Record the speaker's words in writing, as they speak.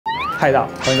嗨大，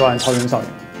欢迎收看超认真少年。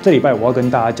这礼拜我要跟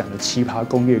大家讲的奇葩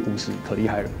工业故事可厉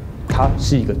害了。他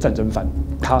是一个战争番，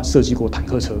他设计过坦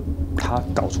克车，他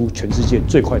搞出全世界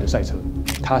最快的赛车，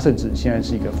他甚至现在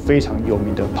是一个非常有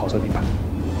名的跑车品牌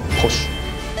Porsche。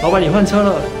老板，你换车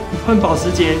了，换保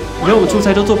时捷，以后我出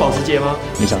差都坐保时捷吗？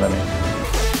你想得美。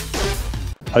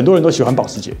很多人都喜欢保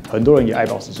时捷，很多人也爱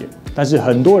保时捷，但是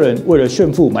很多人为了炫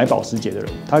富买保时捷的人，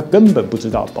他根本不知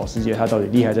道保时捷它到底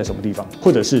厉害在什么地方，或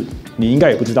者是你应该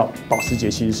也不知道，保时捷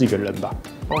其实是一个人吧？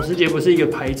保时捷不是一个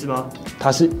牌子吗？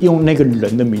它是用那个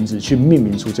人的名字去命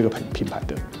名出这个品牌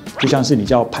的，就像是你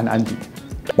叫潘安迪，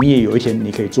你也有一天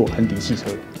你可以坐安迪汽车，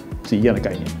是一样的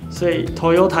概念。所以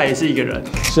Toyota 也是一个人。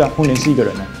是啊，丰田是一个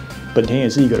人啊，本田也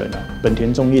是一个人啊，本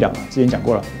田中一郎啊，之前讲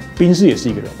过了，宾士也是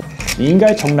一个人。你应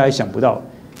该从来想不到。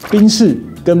宾士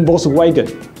跟 Volkswagen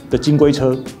的金龟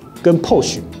车跟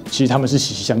Porsche 其实他们是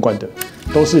息息相关的，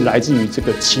都是来自于这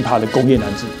个奇葩的工业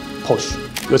男子 Porsche。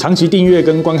有长期订阅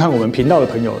跟观看我们频道的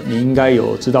朋友，你应该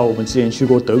有知道我们之前去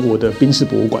过德国的宾士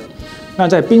博物馆。那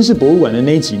在宾士博物馆的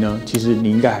那一集呢，其实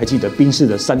你应该还记得宾士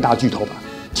的三大巨头吧？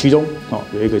其中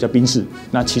有一个叫宾士，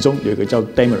那其中有一个叫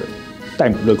Daimler 戴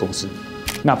姆勒公司。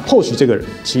那 Porsche 这个人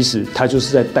其实他就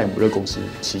是在戴姆勒公司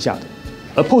旗下的。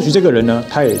而 Porsche 这个人呢，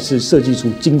他也是设计出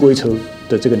金龟车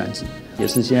的这个男子，也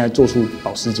是现在做出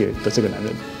保时捷的这个男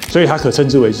人，所以他可称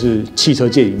之为是汽车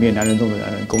界里面男人中的男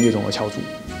人，工业中的翘楚。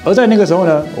而在那个时候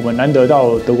呢，我们难得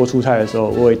到德国出差的时候，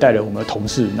我也带了我们的同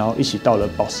事，然后一起到了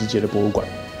保时捷的博物馆。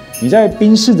你在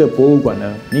宾士的博物馆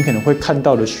呢，你可能会看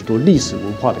到了许多历史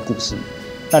文化的故事；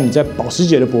那你在保时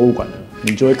捷的博物馆呢，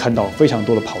你就会看到非常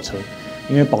多的跑车，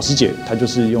因为保时捷它就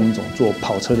是用一种做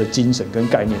跑车的精神跟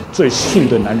概念，最素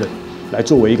的男人。来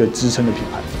作为一个支撑的品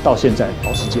牌，到现在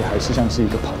保时捷还是像是一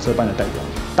个跑车般的代表。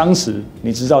当时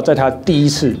你知道，在他第一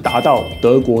次达到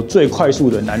德国最快速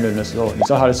的男人的时候，你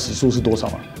知道他的时速是多少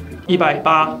吗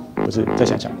？180。不是，再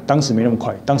想想，当时没那么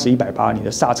快，当时180，你的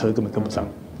刹车根本跟不上。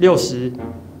60，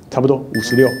差不多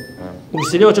56。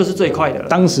56就是最快的了。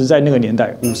当时在那个年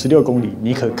代，56公里，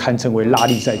你可堪称为拉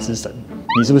力赛之神。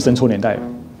你是不是生错年代了？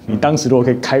你当时如果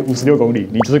可以开56公里，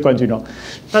你就是冠军哦。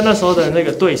但那时候的那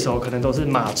个对手可能都是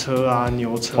马车啊、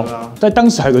牛车啊。在当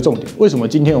时还有个重点，为什么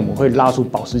今天我们会拉出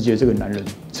保时捷这个男人，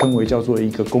称为叫做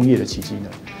一个工业的奇迹呢？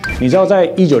你知道，在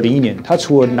1901年，他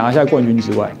除了拿下冠军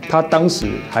之外，他当时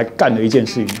还干了一件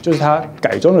事情，就是他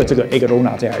改装了这个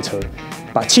Agrona 这台车，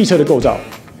把汽车的构造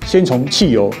先从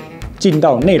汽油进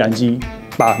到内燃机，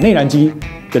把内燃机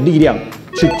的力量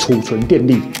去储存电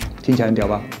力，听起来很屌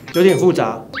吧？有点复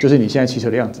杂，就是你现在汽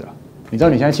车的样子了。你知道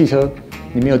你现在汽车，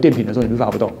你没有电瓶的时候，你是发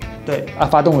不动。对啊，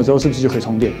发动了之后是不是就可以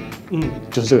充电？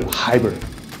就是这个 Hybrid，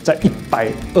 在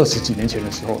120几年前的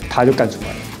时候，他就干出来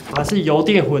了。啊，是油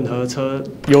电混合车，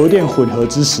油电混合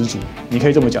之始祖，你可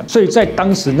以这么讲。所以在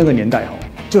当时那个年代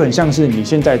就很像是你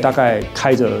现在大概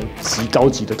开着极高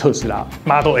级的特斯拉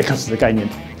Model X 的概念。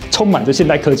充满着现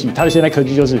代科技，它的现代科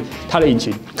技就是它的引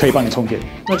擎可以帮你充电。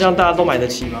那这样大家都买得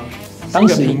起吗？当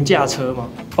时是一个平价车吗？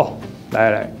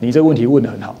来，你这个问题问得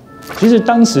很好。其实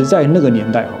当时在那个年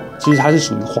代其实它是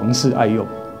属于皇室爱用。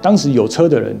当时有车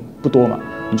的人不多嘛，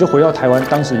你就回到台湾，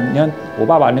当时你看我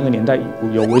爸爸那个年代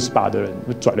有威斯巴的人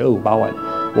拽了258万，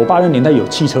我爸那个年代有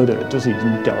汽车的人就是已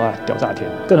经屌炸天，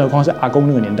更何况是阿公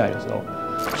那个年代的时候，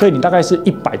所以你大概是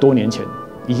100多年前，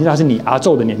已经它是你阿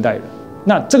昼的年代了。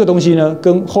那这个东西呢，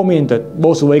跟后面的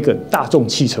Volkswagen 大众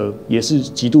汽车也是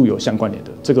极度有相关联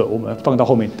的。这个我们放到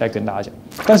后面再跟大家讲。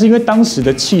但是因为当时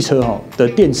的汽车的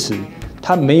电池，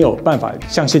它没有办法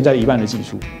像现在一般的技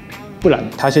术，不然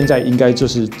它现在应该就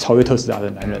是超越特斯拉的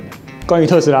男人了。关于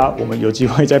特斯拉，我们有机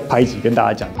会再拍一集跟大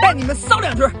家讲。带你们烧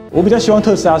2句。我比较希望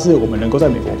特斯拉是我们能够在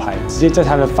美国拍，直接在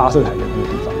它的发射台的那个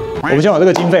地方。我们先有这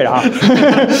个经费了啊。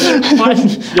欢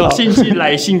迎有兴趣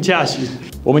来信洽询。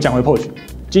我们讲回 Porsche。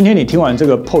今天你听完这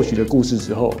个 Porsche 的故事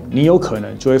之后，你有可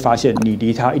能就会发现你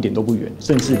离它一点都不远，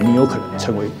甚至你有可能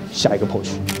成为下一个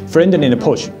Porsche。Ferdinand 的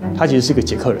Porsche， 他其实是个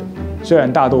捷克人，虽然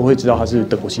大家都会知道他是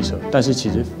德国汽车，但是其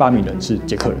实发明人是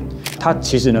捷克人。他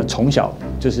其实呢，从小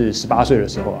就是18岁的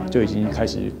时候就已经开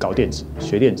始搞电子、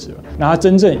学电子了。那他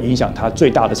真正影响他最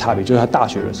大的差别，就是他大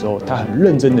学的时候，他很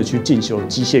认真的去进修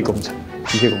机械工程。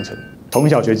从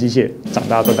小学机械，长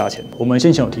大赚大钱。我们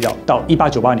先前有提到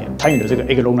1898年参与了这个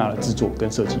Agrona 的制作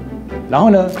跟设计，然后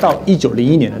呢，到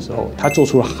1901年的时候，他做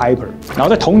出了 Hybrid， 然后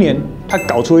在同年，他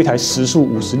搞出一台时速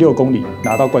56公里，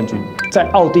拿到冠军，在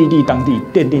奥地利当地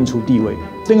奠定出地位。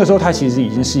那个时候，他其实已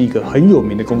经是一个很有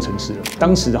名的工程师了。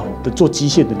当时的做机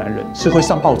械的男人是会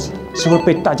上报纸的，是会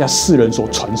被大家世人所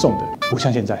传颂的，不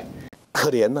像现在。可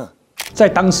怜呐，在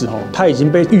当时他已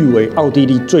经被誉为奥地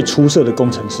利最出色的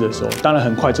工程师的时候，当然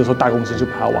很快这时候大公司就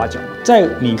把他挖角了。在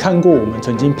你看过我们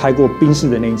曾经拍过宾士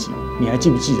的那一集，你还记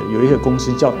不记得有一个公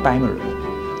司叫Daimler，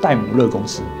戴姆勒公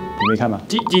司？你没看吗？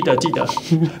记得，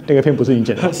那个片不是你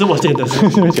剪的，是我剪的，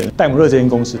戴姆勒这间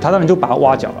公司，他当然就把他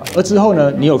挖角了。而之后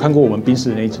呢，你有看过我们宾士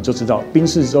的那一集，就知道宾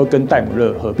士之后跟戴姆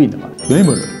勒合并了嘛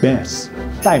 ，Daimler Benz，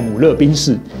 戴姆勒宾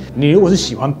士。你如果是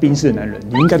喜欢宾士的男人，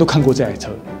你应该都看过这台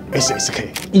车 SSK。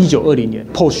1920年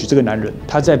 ，Porsche 这个男人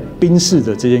他在宾士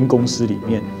的这间公司里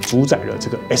面主宰了这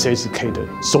个 SSK 的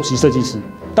首席设计师。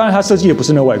当然，他设计的不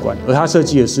是那外观，而他设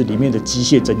计的是里面的机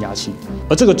械增压器。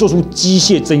而这个做出机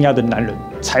械增压的男人，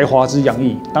才华之洋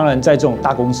溢，当然在这种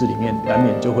大公司里面，难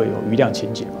免就会有余量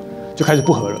情节嘛，就开始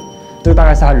不合了。这个大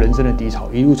概是他人生的低潮，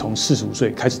一路从45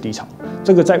岁开始低潮。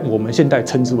这个在我们现代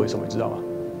称之为什么？你知道吗？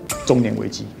中年危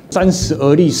机，30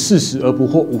而立，40而不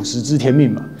惑，50知天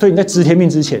命嘛。所以你在知天命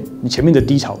之前，你前面的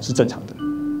低潮是正常的。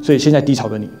所以现在低潮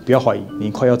的你，不要怀疑，你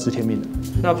快要知天命了。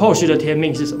那 Porsche 的天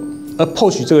命是什么？而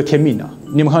Porsche 这个天命啊，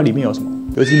你有没有看到里面有什么？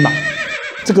有一只马。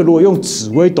这个如果用紫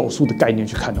微斗数的概念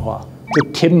去看的话，就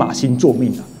天马星座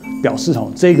命啊，表示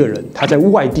这个人他在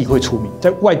外地会出名，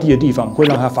在外地的地方会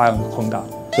让他发扬光大。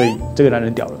所以这个男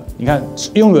人屌了。你看，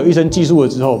拥有一身技术了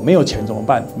之后，没有钱怎么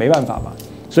办？没办法嘛。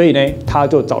所以呢，他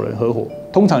就找人合伙。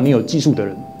通常你有技术的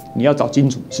人，你要找金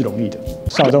主是容易的。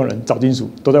像我这种人找金主，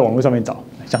都在网络上面找。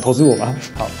想投资我吗？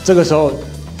好，这个时候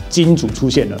金主出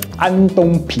现了，安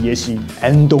东皮耶西，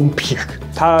安东皮克，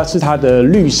他是他的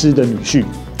律师的女婿，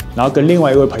然后跟另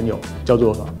外一位朋友叫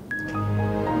做什么？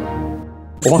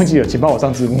我忘记了，请帮我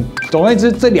上字幕。总而言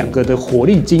之，这两个的火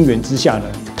力金援之下呢，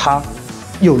他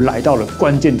又来到了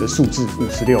关键的数字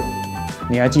56。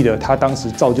你还记得他当时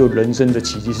造就人生的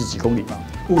奇迹是几公里吗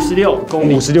？56公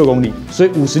里。56公里。所以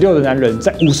56的男人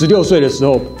在56岁的时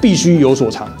候必须有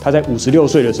所长。他在56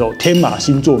岁的时候天马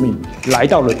星座命，来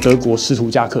到了德国斯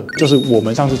图加特，就是我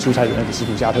们上次出差的那个斯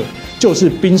图加特，就是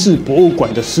宾士博物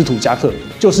馆的斯图加特，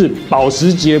就是保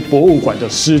时捷博物馆的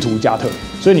斯图加特。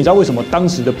所以你知道为什么当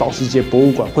时的保时捷博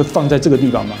物馆会放在这个地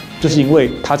方吗？就是因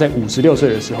为他在56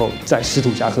岁的时候在斯图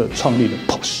加特创立了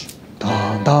Porsche。当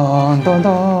当当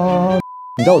当。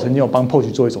你知道我曾经有帮 Porsche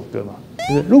做一首歌吗？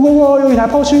就是如果我有一台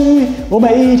Porsche， 我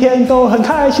每一天都很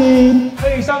开心，可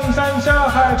以上山下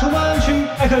海出门去，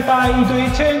还可以带一堆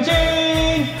千金。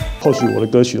Porsche 我的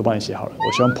歌曲都帮你写好了，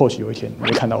我希望 Porsche 有一天你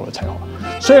会看到我的才华。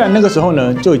虽然那个时候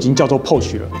呢就已经叫做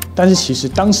Porsche 了，但是其实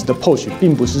当时的 Porsche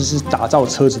并不是打造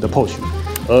车子的 Porsche，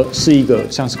 而是一个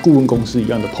像是顾问公司一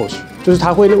样的 Porsche， 就是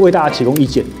他会为大家提供意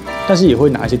见。但是也会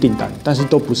拿一些订单，但是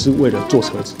都不是为了做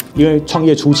车子，因为创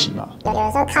业初期嘛，有的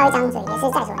时候靠一张嘴也是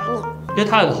在所难免。因为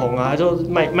他很红啊，就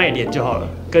卖脸就好了，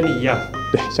跟你一样。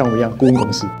对，像我一样，顾问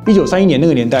公司。1931年那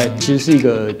个年代，其实是一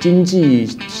个经济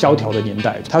萧条的年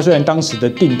代。他虽然当时的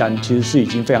订单其实是已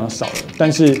经非常少了，但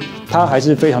是他还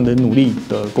是非常的努力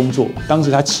的工作。当时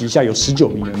他旗下有19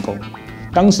名员工，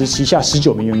当时旗下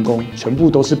19名员工全部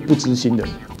都是不知薪的，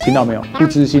听到没有？不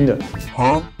知薪的。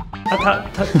啊？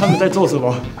他们在做什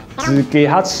么？只给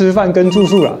他吃饭跟住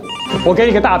宿啦。我给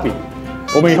你一个大饼，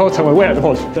我们以后成为未来的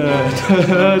Porsche。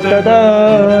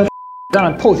当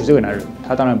然 ，Porsche 这个男人，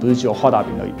他当然不是只有画大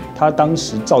饼而已。他当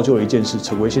时造就了一件事，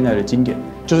成为现在的经典，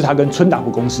就是他跟春打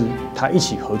布公司，他一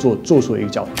起合作做出了一个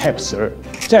叫 Type 12。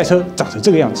这台车长成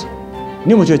这个样子。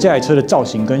你有没有觉得这台车的造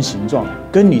型跟形状，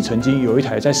跟你曾经有一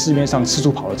台在市面上四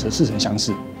处跑的车似曾相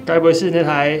识？该不会是那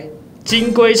台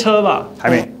金龟车吧？还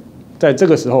没。在这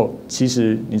个时候，其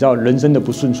实你知道人生的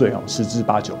不顺遂十之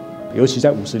八九，尤其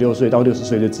在56岁到60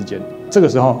岁这之间，这个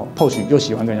时候 Porsche 又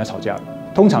喜欢跟人家吵架了。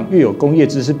通常越有工业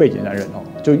知识背景的男人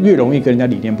就越容易跟人家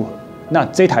理念不合。那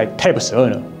这台 Type 12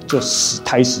呢，就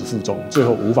胎死腹中，最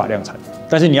后无法量产。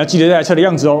但是你要记得这台车的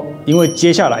样子哦，因为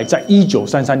接下来在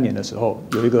1933年的时候，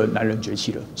有一个男人崛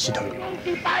起了，希特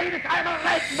勒。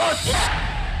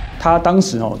他当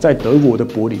时在德国的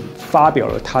柏林发表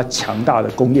了他强大的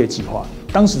工业计划。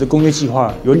当时的工业计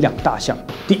划有2大项，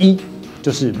第一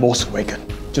就是 Volkswagen，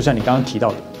 就像你刚刚提到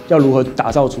的，要如何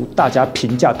打造出大家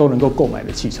平价都能够购买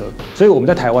的汽车。所以我们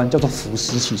在台湾叫做福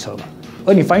斯汽车嘛，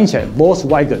而你翻译起来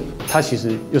Volkswagen， 它其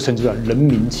实又称之为人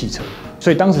民汽车。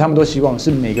所以当时他们都希望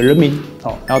是每个人民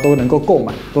然后都能够购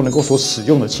买、都能够所使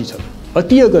用的汽车。而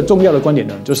第二个重要的观点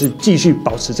呢，就是继续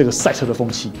保持这个赛车的风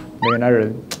气。每个男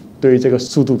人对于这个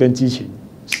速度跟激情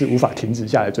是无法停止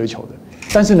下来追求的。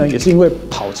但是呢，也是因为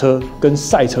跑车跟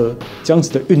赛车这样子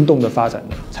的运动的发展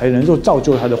呢，才能够造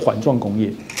就它的环状工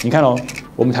业。你看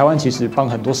我们台湾其实帮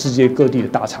很多世界各地的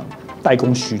大厂代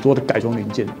工许多的改装零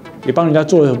件，也帮人家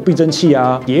做了避震器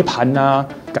啊、碟盘啊、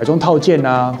改装套件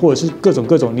啊，或者是各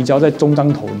种，你只要在中彰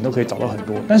投，你都可以找到很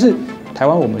多。但是台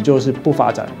湾我们就是不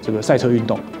发展这个赛车运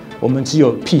动，我们只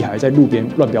有屁孩在路边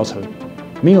乱飙车，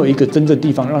没有一个真正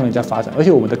地方让人家发展，而且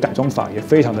我们的改装法也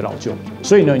非常的老旧，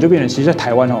所以呢，你就变成其实在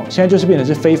台湾哦，现在就是变成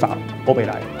是非法欧北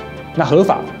来，那合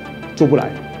法做不来，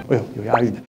哎呦有押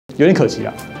韵，有点可惜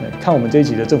啊。看我们这一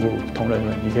集的政府同仁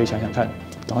们，你可以想想看，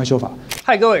赶快修法。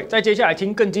嗨，各位，在接下来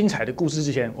听更精彩的故事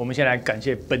之前，我们先来感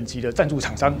谢本集的赞助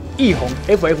厂商亿宏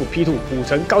FFP2 5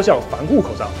层高效防护口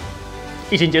罩。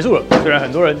疫情结束了，虽然很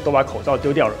多人都把口罩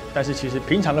丢掉了，但是其实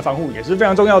平常的防护也是非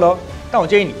常重要的哦。但我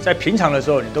建议你在平常的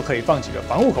时候，你都可以放几个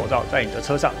防护口罩在你的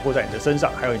车上，或在你的身上，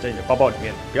还有你在你的包包里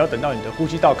面，不要等到你的呼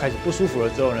吸道开始不舒服了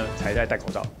之后呢，才在戴口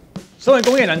罩。身为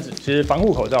工业男子，其实防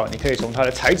护口罩你可以从它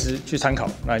的材质去参考，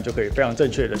那你就可以非常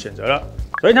正确的选择了。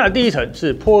首先，它的第一层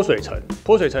是泼水层，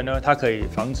泼水层呢，它可以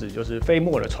防止就是飞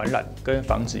沫的传染，跟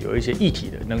防止有一些液体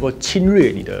的能够侵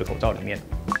略你的口罩里面。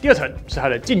第二层是它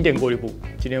的静电过滤布，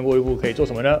静电过滤布可以做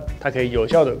什么呢？它可以有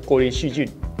效的过滤细菌、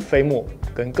飞沫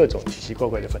跟各种奇奇怪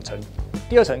怪的粉尘。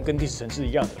第二层跟第四层是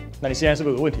一样的，那你现在是不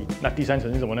是有个问题？那第三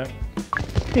层是什么呢？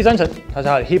第三层它是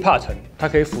它的 HEPA 层，它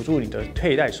可以辅助你的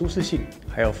佩戴舒适性，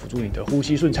还有辅助你的呼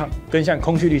吸顺畅，跟像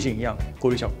空气滤芯一样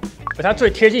过滤效果。而它最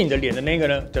贴近你的脸的那个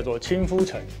呢，叫做亲肤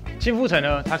层。亲肤层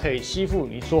呢，它可以吸附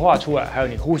你说话出来，还有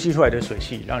你呼吸出来的水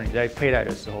汽，让你在佩戴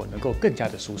的时候能够更加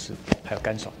的舒适，还有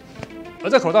干爽。而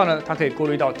这口罩呢，它可以过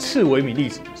滤到次微米粒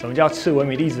子。什么叫次微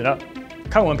米粒子呢？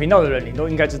看我们频道的人，你都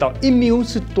应该知道1 μ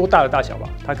是多大的大小吧？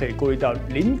它可以过滤到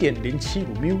0.075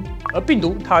 μ， 而病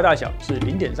毒它的大小是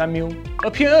0.3 μ， 而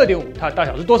PM2.5它的大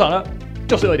小是多少呢？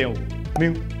就是2.5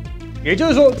 μ。也就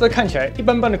是说，这看起来一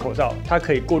般般的口罩，它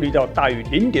可以过滤到大于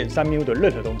0.3 μ 的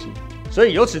任何东西。所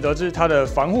以由此得知，它的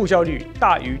防护效率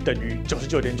大于等于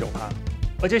99.9%。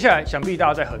而接下来，想必大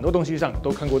家在很多东西上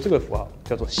都看过这个符号，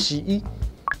叫做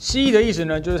CE。CE 的意思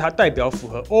呢，就是它代表符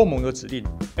合欧盟的指令。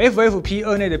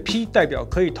FFP2 内的 P 代表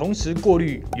可以同时过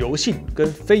滤油性跟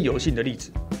非油性的粒子。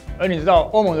而你知道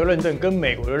欧盟的认证跟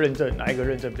美国的认证哪一个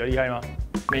认证比较厉害吗？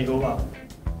美国吧？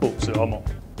不是欧盟，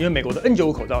因为美国的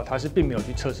N95 口罩它是并没有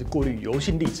去测试过滤油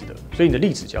性粒子的，所以你的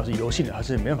粒子只要是油性的，它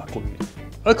是没办法过滤的。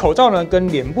而口罩呢，跟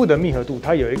脸部的密合度，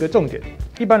它有一个重点，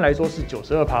一般来说是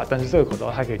92%，但是这个口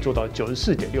罩它可以做到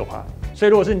94.6%。所以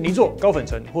如果是泥做、高粉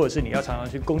尘，或者是你要常常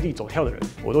去工地走跳的人，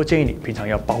我都建议你平常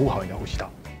要保护好你的呼吸道。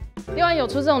另外有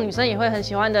出这种女生也会很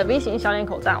喜欢的 V 型小脸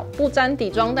口罩，不沾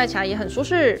底妆，戴起来也很舒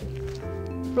适。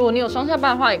如果你有双下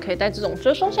巴的话，也可以戴这种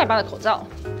遮双下巴的口罩。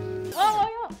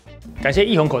感谢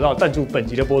亿宏口罩赞助本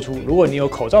集的播出。如果你有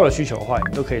口罩的需求的话，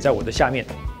你都可以在我的下面。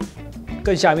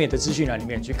更下面的资讯栏里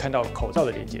面去看到口罩的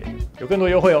链接，有更多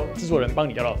优惠哦，制作人帮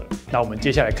你要到的。那我们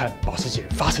接下来看保时捷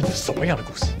发生了什么样的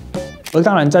故事。而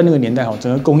当然，在那个年代哈，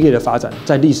整个工业的发展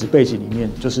在历史背景里面，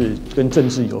就是跟政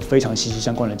治有非常息息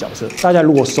相关的角色。大家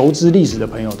如果熟知历史的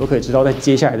朋友都可以知道，在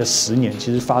接下来的10年，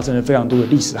其实发生了非常多的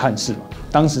历史憾事嘛。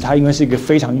当时他因为是一个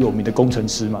非常有名的工程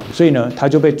师嘛，所以呢，他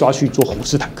就被抓去做虎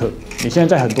式坦克。你现在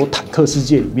在很多坦克世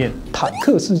界里面，坦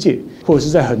克世界或者是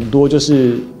在很多就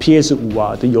是 PS5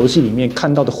啊的游戏里面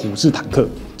看到的虎式坦克，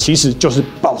其实就是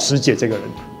保时捷这个人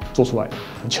做出来的，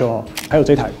很糗哦。还有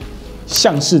这台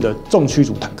像式的重驱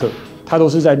逐坦克。它都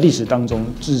是在历史当中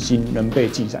至今仍被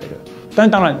记载的，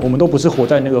但当然我们都不是活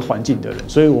在那个环境的人，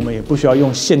所以我们也不需要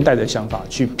用现代的想法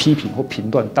去批评或评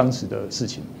断当时的事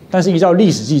情。但是依照历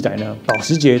史记载呢，保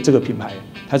时捷这个品牌，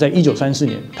它在1934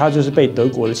年，它就是被德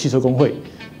国的汽车工会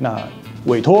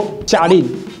委托、下令、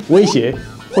威胁，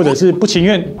或者是不情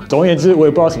愿，总而言之，我也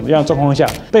不知道什么样的状况下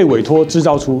被委托制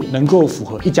造出能够符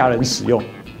合一家人使用，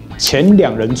前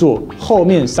2人座、后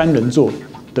面3人座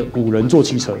的5人座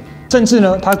汽车。甚至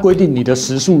呢，它规定你的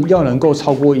时速要能够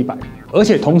超过100，而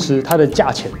且同时它的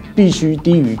价钱必须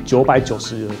低于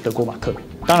990德国马克。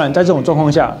当然，在这种状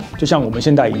况下，就像我们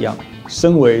现在一样，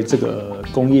身为这个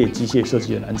工业机械设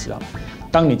计的男子啊，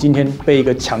当你今天被一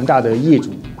个强大的业主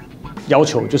要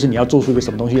求，就是你要做出一个什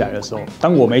么东西来的时候，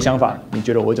当我没想法，你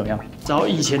觉得我会怎么样？找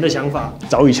以前的想法，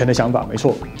找以前的想法，没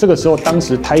错。这个时候，当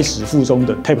时胎死腹中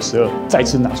的 Type 12再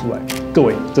次拿出来，各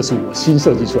位，这是我新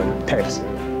设计出来的 Type 12。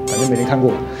反正没人看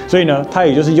过，所以呢，他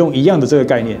也就是用一样的这个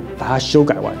概念，把它修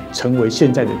改完，成为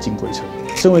现在的金龟车。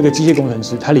身为一个机械工程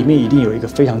师，它里面一定有一个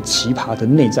非常奇葩的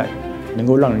内在，能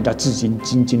够让人家至今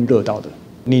津津乐道的。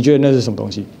你觉得那是什么东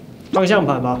西？方向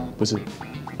盘吧？不是。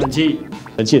冷气？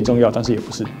冷气很重要，但是也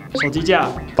不是。手机架？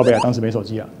靠北啊，当时没手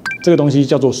机啊。这个东西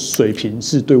叫做水平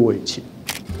式对握引擎。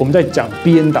我们在讲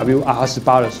BMW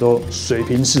R18 的时候，水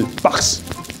平式 box，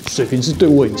 水平式对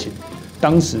握引擎，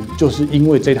当时就是因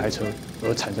为这台车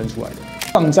而产生出来的。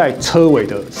放在车尾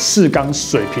的4缸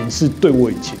水平式对握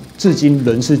引擎，至今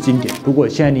仍是经典。如果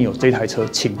现在你有这台车，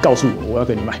请告诉我，我要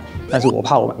跟你买，但是我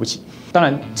怕我买不起。当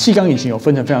然，气缸引擎有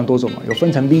分成非常多种嘛，有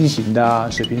分成 V 型的啊、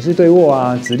水平式对握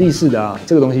啊、直立式的啊，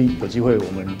这个东西有机会我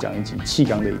们讲一集气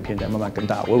缸的影片，再慢慢跟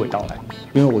大家娓娓道来。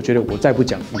因为我觉得我再不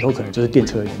讲，以后可能就是电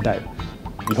车的年代了，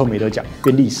以后没得讲，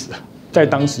变历史了。在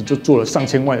当时就做了上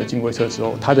千万的金龟车之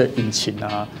后，它的引擎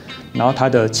啊，然后它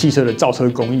的汽车的造车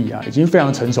工艺啊，已经非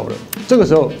常成熟了。这个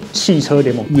时候，汽车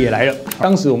联盟也来了。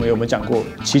当时我们有没有讲过？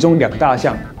其中2大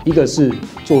项，一个是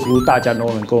做出大家都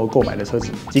能够购买的车子，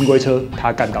金龟车，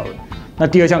它干到了。那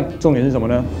第2项重点是什么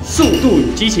呢？速度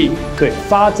与激情，对，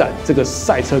发展这个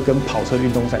赛车跟跑车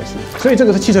运动赛事。所以这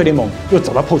个是汽车联盟又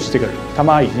找到 Porsche 这个人，他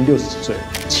妈已经60几岁了，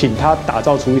请他打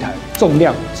造出一台重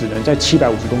量只能在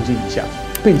750公斤以下，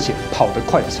并且跑得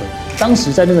快的车。当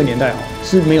时在那个年代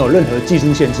是没有任何技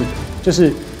术限制的，就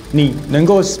是你能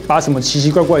够把什么奇奇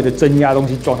怪怪的增压东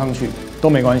西装上去都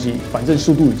没关系，反正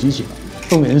速度与激情嘛。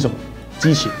重点是什么？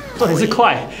激情，重点是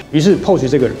快。于是 Porsche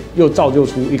这个人又造就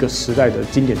出一个时代的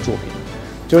经典作品，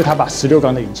就是他把16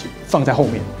缸的引擎放在后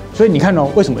面。所以你看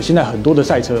为什么现在很多的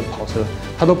赛车、跑车，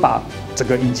他都把整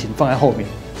个引擎放在后面？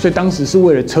所以当时是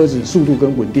为了车子速度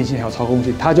跟稳定性还有操控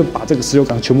性，他就把这个16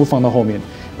缸全部放到后面。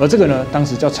而这个呢，当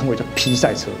时称为叫 P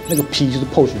赛车，那个 P 就是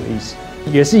Porsche 的意思。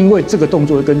也是因为这个动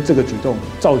作跟这个举动，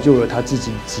造就了他自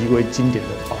己极为经典的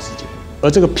保时捷。而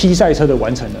这个 P 赛车的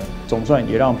完成呢，总算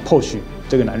也让 Porsche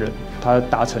这个男人，他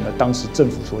达成了当时政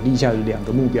府所立下的2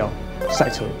个目标：赛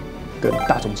车跟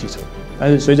大众汽车。但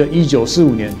是随着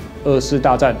1945年2次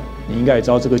大战，你应该也知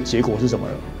道这个结果是什么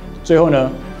了。最后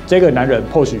呢，这个男人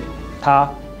Porsche 他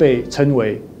被称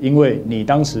为，因为你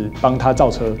当时帮他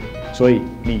造车，所以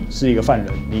你是一个犯人，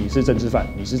你是政治犯，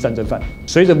你是战争犯。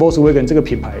随着 Volkswagen 这个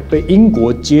品牌被英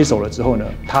国接手了之后呢，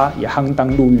他也锒铛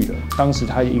入狱了。当时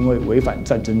他因为违反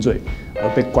战争罪而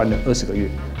被关了20个月。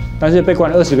但是被关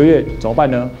了20个月怎么办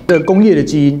呢？这个工业的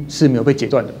基因是没有被截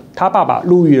断的。他爸爸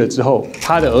入狱了之后，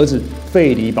他的儿子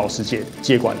费里保时捷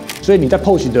接管了。所以你在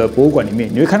Porsche 的博物馆里面，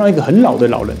你会看到一个很老的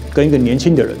老人跟一个年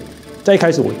轻的人。在一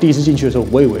开始我第一次进去的时候，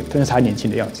我以为那是他年轻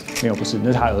的样子，没有，不是，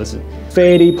那是他儿子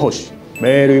Philip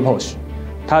Porsche，Very Porsche，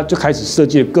 他就开始设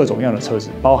计了各种样的车子，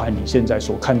包含你现在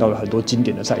所看到的很多经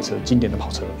典的赛车、经典的跑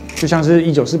车，就像是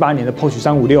1948年的 Porsche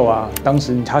 356啊，当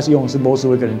时他是用的是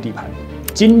Volkswagen 的底盘，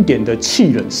经典的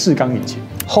气冷4缸引擎、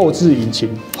后置引擎、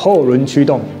后轮驱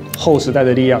动，后时代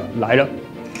的力量来了。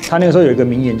他那个时候有一个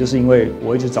名言，就是因为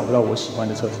我一直找不到我喜欢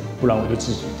的车子，不然我就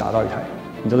自己打造一台。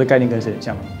你知道这概念跟谁很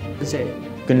像吗？是谁？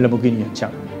跟 Lamborghini 很像。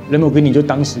Lamborghini 就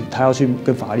当时他要去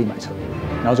跟法拉利买车，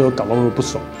然后最后搞到不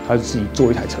爽，他就自己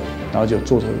做一台车，然后就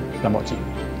做成兰博基尼。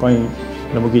关于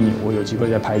Lamborghini， 我有机会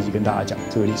再拍一集跟大家讲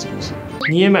这个历史故事。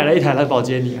你也买了一台兰博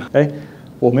基尼啊？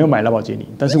我没有买兰博基尼，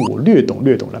但是我略懂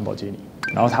兰博基尼。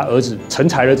然后他儿子成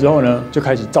才了之后呢，就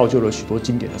开始造就了许多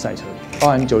经典的赛车，包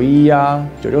含911啊、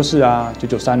964啊、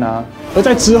993啊。而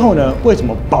在之后呢，为什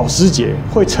么保时捷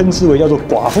会称之为叫做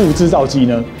寡妇制造机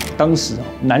呢？当时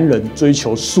男人追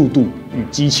求速度与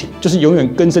激情，就是永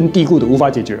远根深蒂固的无法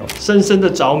解决深深的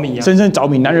着迷啊，深深着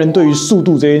迷。男人对于速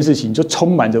度这件事情就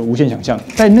充满着无限想象。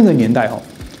在那个年代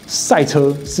赛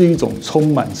车是一种充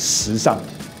满时尚、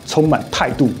充满态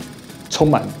度、充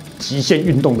满极限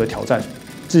运动的挑战。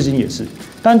至今也是，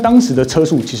但当时的车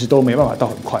速其实都没办法到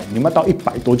很快，你们到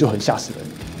100多就很吓死人。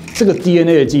这个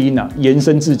DNA 的基因延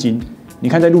伸至今。你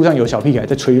看，在路上有小屁孩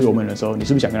在吹油门的时候，你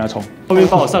是不是想跟他冲？后面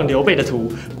帮我上刘备的图。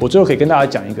我最后可以跟大家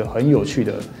讲一个很有趣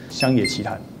的乡野奇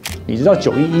谈。你知道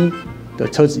911的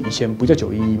车子以前不叫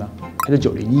911吗？它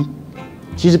叫901。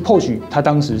其实 Porsche 他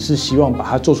当时是希望把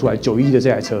它做出来911的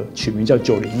这台车取名叫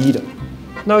901的。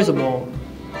那为什么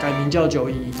改名叫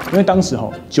911？因为当时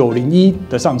901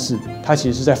的上市，它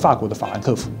其实是在法国的法兰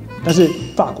克福，但是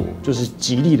法国就是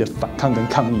极力的反抗跟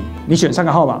抗议。你选3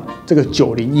个号码，这个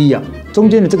901中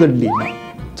间的这个0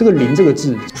这个0这个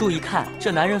字，注意看，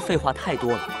这男人废话太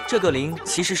多了。这个0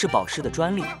其实是保时的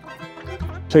专利。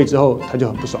所以之后他就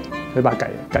很不爽，所以把它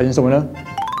改成什么呢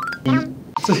？1。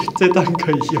这段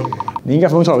可以用。你应该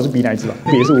分不出来我是比哪一只吧？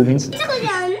比也是无名指。这个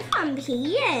人很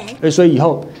皮耶。所以以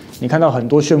后你看到很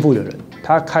多炫富的人，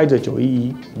他开着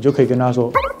911，你就可以跟他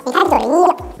说，你开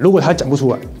901。如果他讲不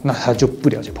出来，那他就不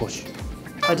了解 Porsche。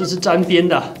他就是沾边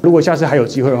的。如果下次还有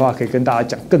机会的话，可以跟大家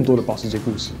讲更多的保时捷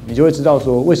故事，你就会知道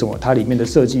说为什么它里面的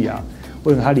设计啊，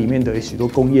为什么它里面的许多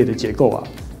工业的结构啊，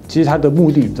其实它的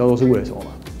目的你知道都是为了什么吗？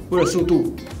为了速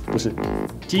度？不是。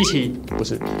激情？不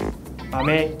是。把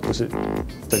妹？不是。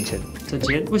挣钱。挣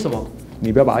钱？为什么？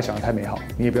你不要把它想得太美好，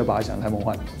你也不要把它想得太梦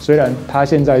幻。虽然它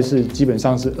现在是基本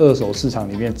上是二手市场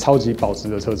里面超级保值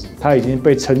的车子，它已经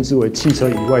被称之为汽车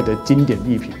以外的经典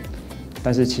艺品。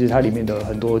但是其实它里面的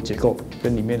很多结构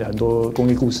跟里面的很多工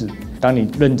业故事，当你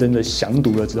认真的详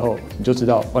读了之后，你就知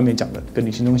道外面讲的跟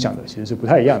你心中想的其实是不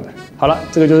太一样的。好了，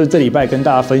这个就是这礼拜跟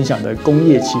大家分享的工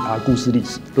业奇葩故事历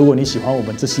史。如果你喜欢我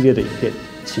们这系列的影片，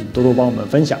请多多帮我们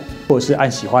分享，或者是按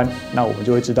喜欢，那我们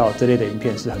就会知道这类的影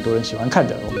片是很多人喜欢看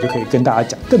的，我们就可以跟大家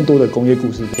讲更多的工业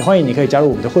故事。也欢迎你可以加入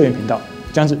我们的会员频道。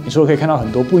这样子，你除了可以看到很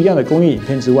多不一样的工业影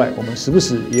片之外，我们时不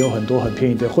时也有很多很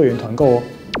便宜的会员团购哦。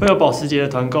会有保时捷的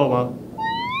团购吗？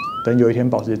等有一天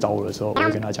保时捷找我的时候，我会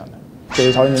跟他讲的。这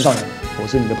是超认真少年，我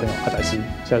是你的朋友阿仔斯，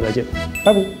下次再见，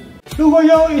拜拜。如果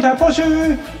有一台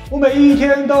Porsche， 我每一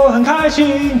天都很开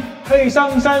心，可以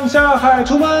上山下海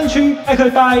出门去，还可以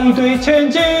带一堆千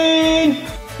金。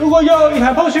如果有一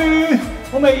台 Porsche，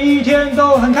 我每一天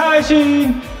都很开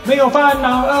心，没有烦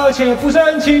恼而且不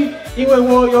生气。因为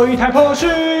我有一台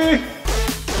Porsche。